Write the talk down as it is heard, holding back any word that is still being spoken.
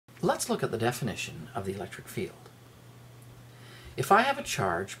let's look at the definition of the electric field. If I have a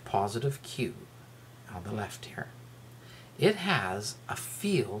charge positive Q on the left here, it has a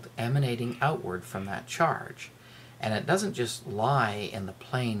field emanating outward from that charge. And it doesn't just lie in the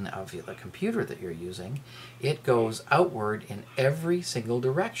plane of the computer that you're using. It goes outward in every single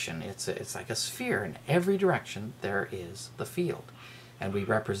direction. It's like a sphere. In every direction there is the field. And we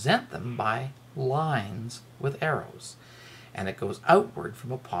represent them by lines with arrows. And it goes outward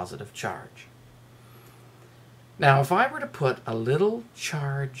from a positive charge. Now, if I were to put a little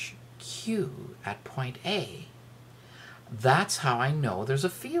charge Q at point A, that's how I know there's a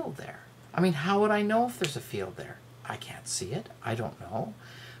field there. I mean, how would I know if there's a field there? I can't see it. I don't know.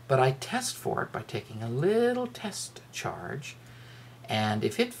 But I test for it by taking a little test charge. And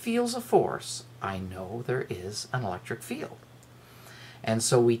if it feels a force, I know there is an electric field. And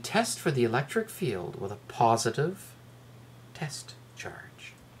so we test for the electric field with a positive test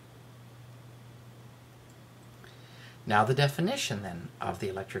charge. Now the definition then of the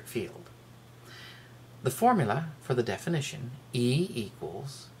electric field. The formula for the definition, E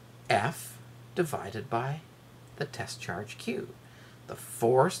equals F divided by the test charge Q. The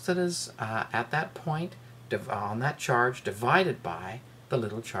force that is at that point on that charge divided by the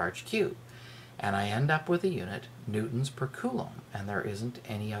little charge Q. And I end up with a unit, newtons per coulomb, and there isn't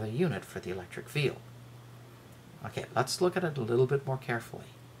any other unit for the electric field. Okay, let's look at it a little bit more carefully.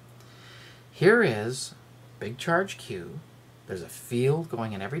 Here is big charge Q. There's a field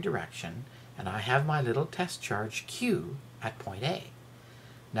going in every direction, and I have my little test charge Q at point A.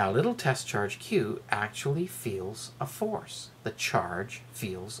 Now, little test charge Q actually feels a force. The charge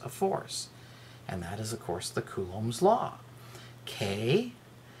feels a force. And that is, of course, the Coulomb's law. K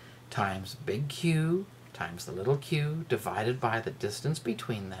times big Q times the little q divided by the distance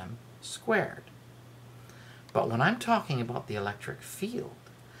between them squared. But when I'm talking about the electric field,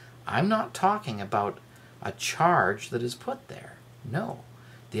 I'm not talking about a charge that is put there. No,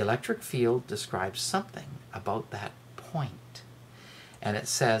 the electric field describes something about that point. And it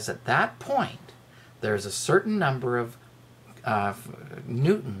says at that point, there's a certain number of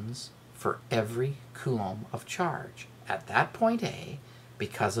newtons for every coulomb of charge at that point A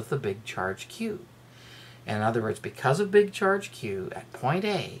because of the big charge Q. In other words, because of big charge Q at point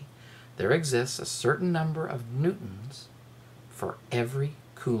A, there exists a certain number of newtons for every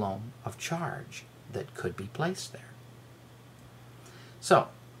coulomb of charge that could be placed there. So,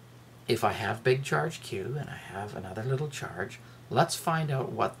 if I have big charge Q and I have another little charge, let's find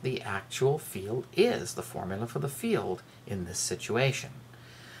out what the actual field is, the formula for the field in this situation.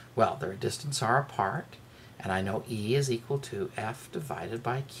 Well, their distance are apart, and I know E is equal to F divided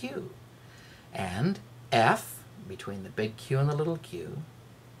by Q. And F, between the big Q and the little q,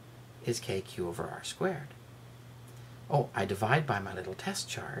 is KQ over R squared. Oh, I divide by my little test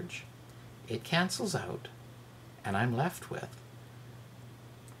charge. It cancels out, and I'm left with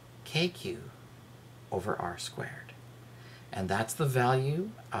KQ over R squared. And that's the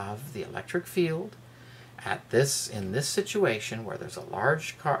value of the electric field in this situation where there's a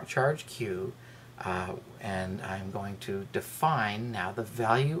large charge Q, and I'm going to define now the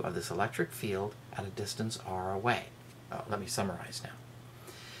value of this electric field at a distance r away. Let me summarize now.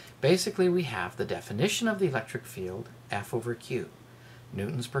 Basically, we have the definition of the electric field, F over Q,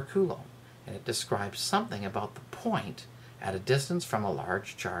 newtons per coulomb, and it describes something about the point at a distance from a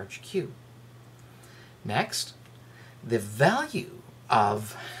large charge Q. Next, the value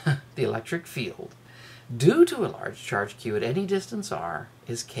of the electric field due to a large charge Q at any distance r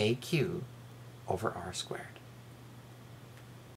is KQ over R squared.